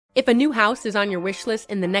If a new house is on your wish list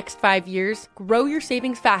in the next 5 years, grow your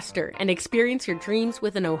savings faster and experience your dreams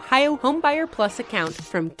with an Ohio Homebuyer Plus account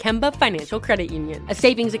from Kemba Financial Credit Union. A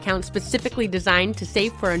savings account specifically designed to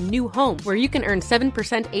save for a new home where you can earn 7%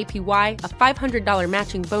 APY, a $500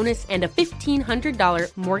 matching bonus, and a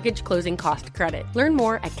 $1,500 mortgage closing cost credit. Learn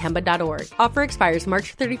more at Kemba.org. Offer expires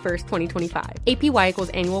March 31st, 2025. APY equals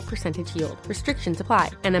annual percentage yield. Restrictions apply.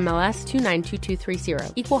 NMLS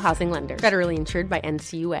 292230. Equal housing lender. Federally insured by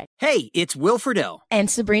NCUA. Hey, it's Will Friedle. And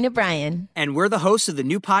Sabrina Bryan. And we're the hosts of the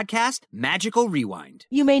new podcast, Magical Rewind.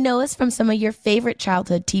 You may know us from some of your favorite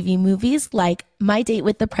childhood TV movies like My Date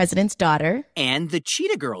with the President's Daughter and the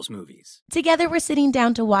Cheetah Girls movies. Together, we're sitting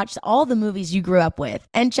down to watch all the movies you grew up with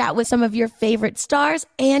and chat with some of your favorite stars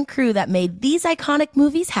and crew that made these iconic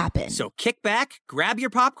movies happen. So kick back, grab your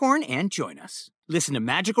popcorn, and join us. Listen to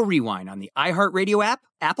Magical Rewind on the iHeartRadio app,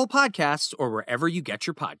 Apple Podcasts, or wherever you get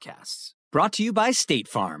your podcasts. Brought to you by State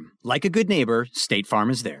Farm. Like a good neighbor, State Farm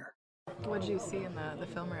is there. What did you see in the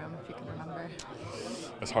film room, if you can remember?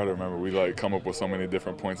 It's hard to remember. We come up with so many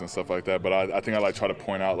different points and stuff like that. But I think I try to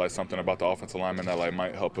point out something about the offensive lineman that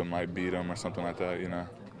might help him beat him or something like that.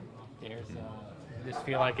 Just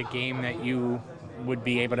feel like a game that you would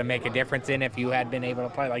be able to make a difference in if you had been able to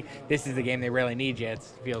play. This is the game they really need you. It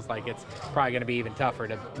feels like it's probably going to be even tougher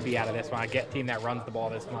to be out of this one. I get a team that runs the ball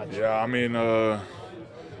this much. Yeah, I mean.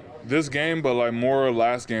 This game, but more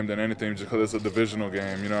last game than anything, just because it's a divisional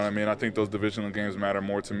game. You know what I mean? I think those divisional games matter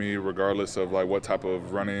more to me, regardless of what type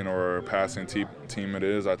of running or passing team it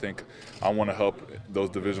is. I think I want to help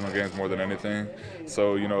those divisional games more than anything.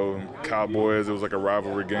 So Cowboys, it was a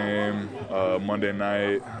rivalry game. Monday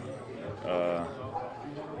night,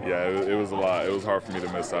 it was a lot. It was hard for me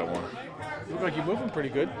to miss that one. You look like you're moving pretty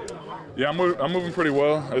good. Yeah, I'm moving pretty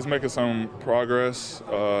well. It's making some progress.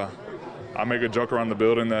 I make a joke around the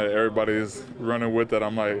building that everybody's running with that.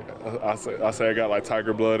 I'm I say I got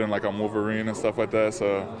Tiger blood and I'm Wolverine and stuff like that.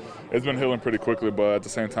 So it's been healing pretty quickly, but at the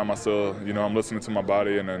same time I still, I'm listening to my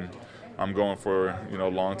body, and then I'm going for,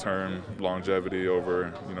 long-term longevity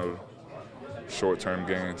over, short-term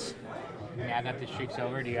gains. Now that the streak's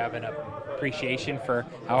over, do you have an appreciation for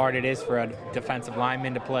how hard it is for a defensive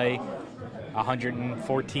lineman to play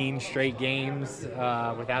 114 straight games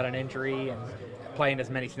without an injury and playing as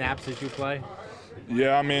many snaps as you play?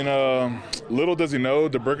 Yeah, I mean, little does he know,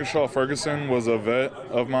 DeBerkeshaw Ferguson was a vet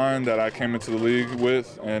of mine that I came into the league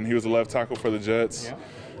with, and he was a left tackle for the Jets. Yeah.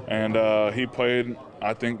 And he played,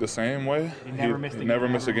 I think, the same way. He never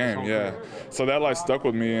missed a game, yeah. So that stuck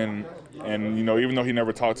with me, and even though he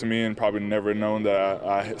never talked to me and probably never known that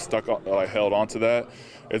I held on to that,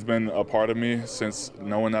 it's been a part of me since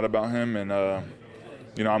knowing that about him. And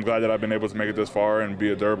I'm glad that I've been able to make it this far and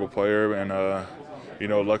be a durable player.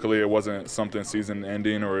 And luckily it wasn't something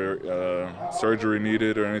season-ending or surgery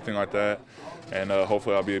needed or anything like that. And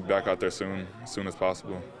hopefully I'll be back out there soon as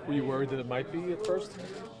possible. Were you worried that it might be at first?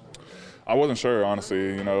 I wasn't sure,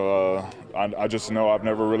 honestly. I just know I've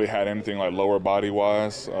never really had anything lower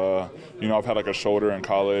body-wise. I've had a shoulder in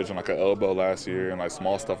college and an elbow last year and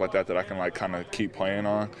small stuff like that I can kind of keep playing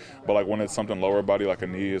on. But when it's something lower body like a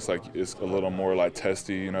knee, it's it's a little more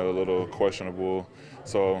testy, a little questionable.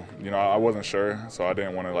 So I wasn't sure, so I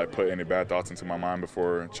didn't want to put any bad thoughts into my mind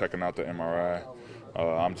before checking out the MRI.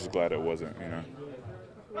 I'm just glad it wasn't.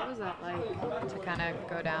 What was that like to kind of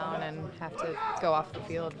go down and have to go off the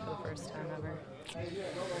field for the first time ever?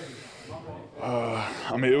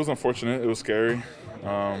 It was unfortunate. It was scary.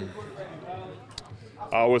 I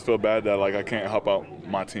always feel bad that I can't help out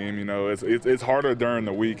my team. It's harder during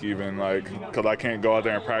the week even because I can't go out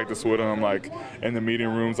there and practice with them. In the meeting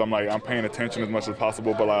rooms, I'm paying attention as much as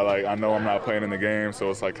possible, but I know I'm not playing in the game,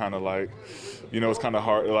 so it's it's kind of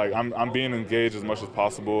hard. I'm being engaged as much as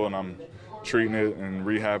possible, and I'm treating it and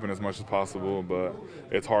rehabbing as much as possible, but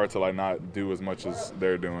it's hard to not do as much as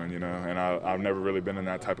they're doing, and I've never really been in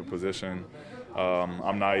that type of position.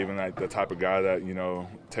 I'm not even the type of guy that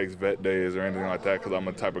takes vet days or anything like that, because I'm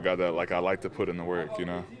the type of guy that I like to put in the work.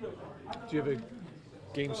 Do you have a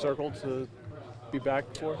game circled to be back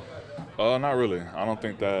for? Not really. I don't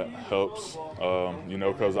think that helps,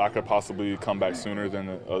 because I could possibly come back sooner than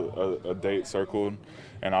a date circled,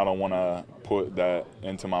 and I don't want to put that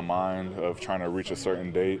into my mind of trying to reach a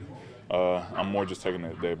certain date. I'm more just taking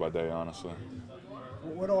it day by day, honestly.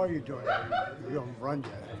 What are you doing? You don't run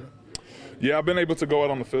yet, have you? Yeah, I've been able to go out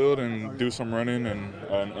on the field and do some running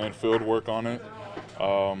and field work on it.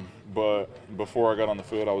 But before I got on the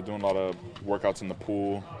field, I was doing a lot of workouts in the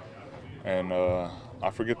pool. And I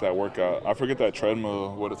forget that workout. I forget that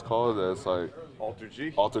treadmill, what it's called. It's Alter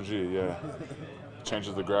G? Alter G, yeah.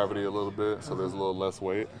 Changes the gravity a little bit, so there's a little less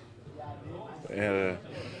weight.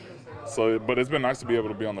 So, but it's been nice to be able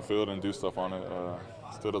to be on the field and do stuff on it.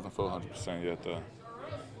 Still doesn't feel 100% yet, though.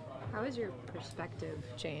 How has your perspective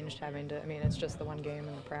changed having to, I mean, it's just the one game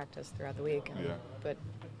and the practice throughout the week, but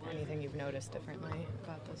anything you've noticed differently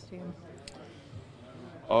about this team?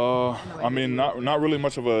 I mean, not really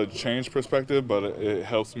much of a change perspective, but it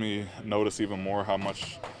helps me notice even more how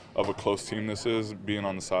much of a close team this is, being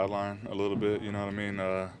on the sideline a little bit, you know what I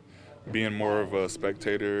mean? Being more of a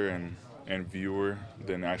spectator and viewer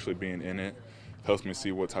than actually being in it helps me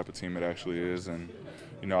see what type of team it actually is. And,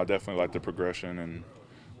 you know, I definitely like the progression and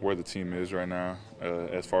where the team is right now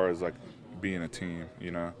as far as, like, being a team,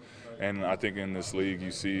 you know. And I think in this league you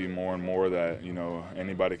see more and more that, you know,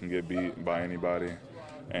 anybody can get beat by anybody.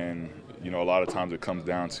 And, you know, a lot of times it comes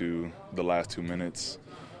down to the last 2 minutes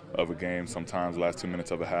of a game, sometimes the last 2 minutes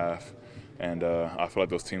of a half. And I feel like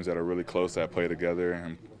those teams that are really close, that play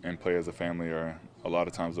together and play as a family, are a lot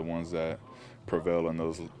of times the ones that prevail in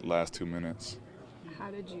those last 2 minutes. How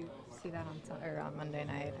did you see that on Monday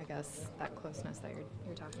night, I guess, that closeness that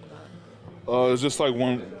you're talking about? It's just like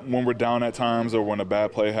when we're down at times, or when a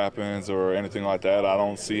bad play happens or anything like that, I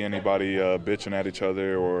don't see anybody bitching at each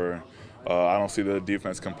other, or I don't see the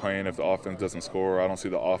defense complain if the offense doesn't score. I don't see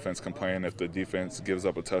the offense complain if the defense gives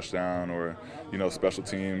up a touchdown, or, you know, special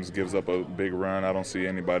teams gives up a big run. I don't see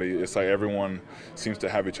anybody. It's like everyone seems to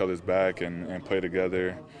have each other's back and play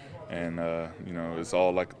together. And, you know, it's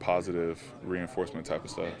all like positive reinforcement type of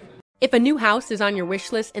stuff. If a new house is on your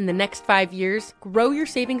wish list in the next 5 years, grow your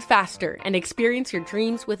savings faster and experience your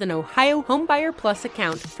dreams with an Ohio Homebuyer Plus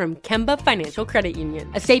account from Kemba Financial Credit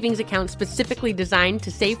Union. A savings account specifically designed to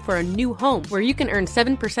save for a new home, where you can earn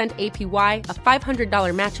 7% APY, a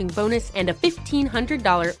 $500 matching bonus, and a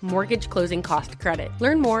 $1,500 mortgage closing cost credit.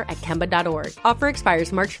 Learn more at Kemba.org. Offer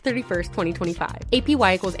expires March 31st, 2025.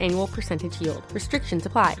 APY equals annual percentage yield. Restrictions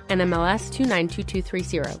apply. NMLS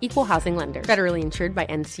 292230. Equal housing lender. Federally insured by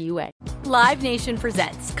NCUA. Live Nation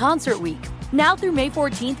presents Concert Week. Now through May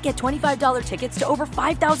 14th, get $25 tickets to over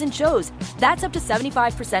 5,000 shows. That's up to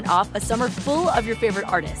 75% off a summer full of your favorite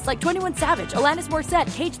artists like 21 Savage, Alanis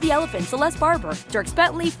Morissette, Cage the Elephant, Celeste Barber, Dierks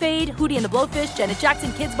Bentley, Fade, Hootie and the Blowfish, Janet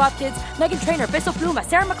Jackson, Kids Bop Kids, Meghan Trainor, Bissell Pluma,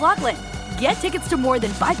 Sarah McLachlan. Get tickets to more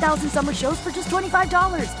than 5,000 summer shows for just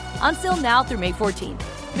 $25. On sale now through May 14th.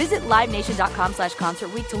 Visit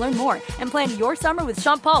LiveNation.com/Concert Week to learn more and plan your summer with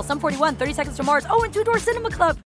Sean Paul, Sum 41, 30 Seconds to Mars, and Two Door Cinema Club.